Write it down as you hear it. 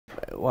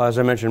Well, as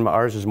I mentioned,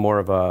 ours is more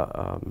of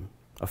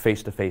a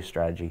face-to-face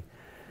strategy.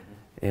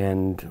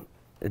 And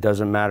it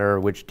doesn't matter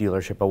which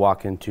dealership I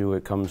walk into,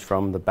 it comes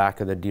from the back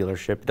of the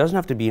dealership. It doesn't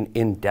have to be an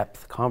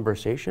in-depth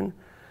conversation.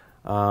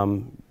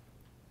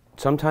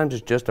 Sometimes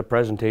it's just a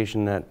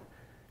presentation that,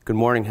 good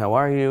morning, how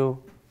are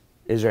you?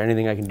 Is there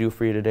anything I can do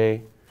for you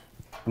today?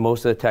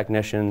 Most of the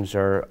technicians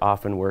are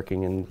often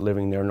working and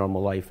living their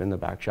normal life in the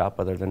back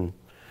shop other than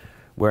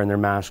wearing their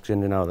masks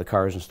in and out of the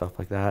cars and stuff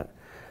like that.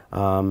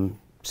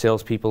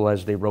 Salespeople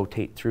as they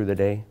rotate through the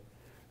day.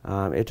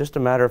 It's just a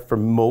matter, for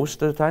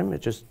most of the time,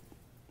 it's just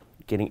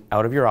getting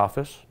out of your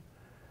office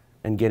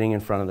and getting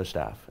in front of the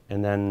staff.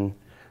 And then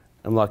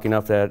I'm lucky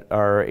enough that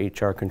our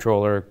HR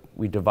controller,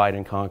 we divide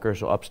and conquer,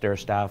 so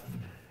upstairs staff,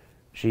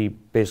 she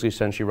basically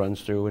sends, she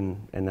runs through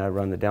and I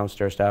run the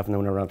downstairs staff, and then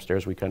when I run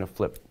upstairs, we kind of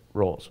flip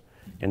roles.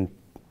 And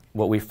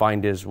what we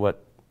find is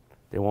what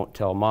they won't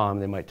tell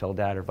mom, they might tell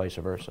dad or vice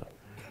versa.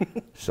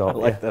 So I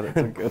like that, it's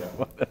a good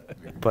one.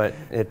 But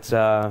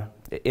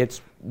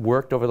it's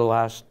worked over the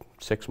last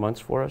 6 months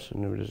for us,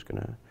 and we're just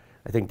gonna,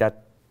 I think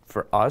that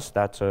for us,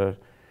 that's we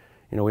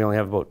only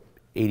have about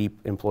 80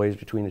 employees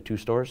between the two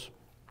stores.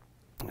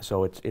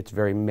 So it's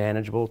very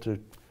manageable to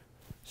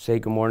say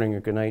good morning or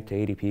good night to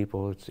 80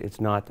 people.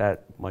 It's not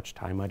that much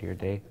time out of your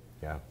day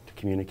to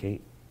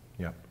communicate.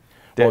 Yeah.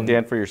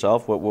 Dan, for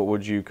yourself, what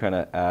would you kind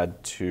of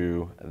add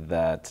to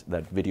that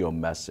video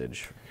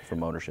message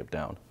from ownership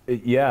down?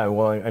 Yeah,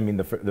 well, I mean,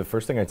 the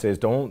first thing I'd say is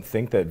don't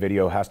think that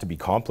video has to be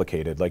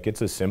complicated. Like,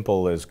 it's as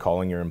simple as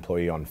calling your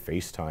employee on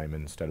FaceTime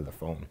instead of the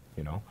phone,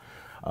 you know?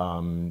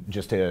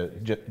 Just to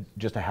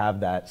have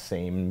that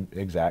same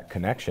exact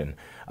connection.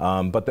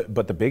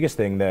 But the biggest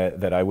thing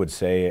that I would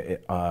say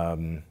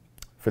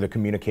for the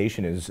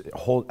communication is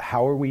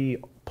how are we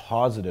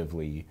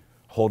positively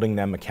holding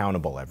them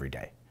accountable every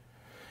day?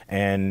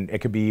 And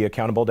it could be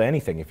accountable to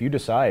anything. If you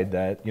decide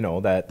that,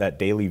 that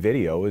daily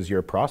video is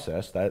your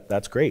process,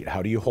 that's great.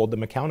 How do you hold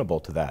them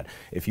accountable to that?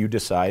 If you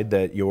decide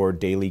that your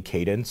daily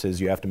cadence is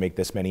you have to make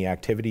this many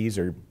activities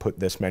or put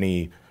this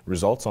many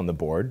results on the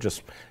board,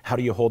 just how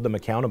do you hold them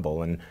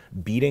accountable? And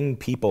beating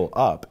people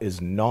up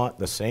is not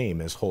the same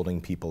as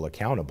holding people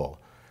accountable.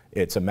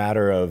 It's a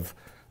matter of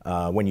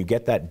when you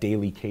get that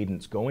daily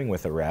cadence going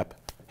with a rep,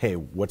 hey,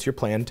 what's your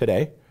plan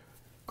today?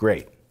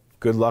 Great.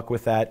 Good luck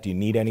with that. Do you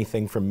need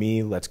anything from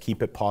me? Let's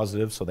keep it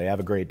positive so they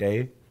have a great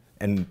day.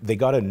 And they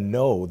got to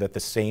know that the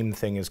same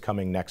thing is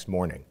coming next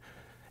morning.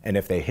 And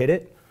if they hit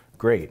it,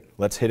 great.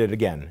 Let's hit it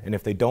again. And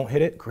if they don't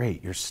hit it,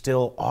 great. You're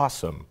still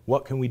awesome.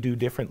 What can we do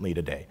differently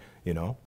today?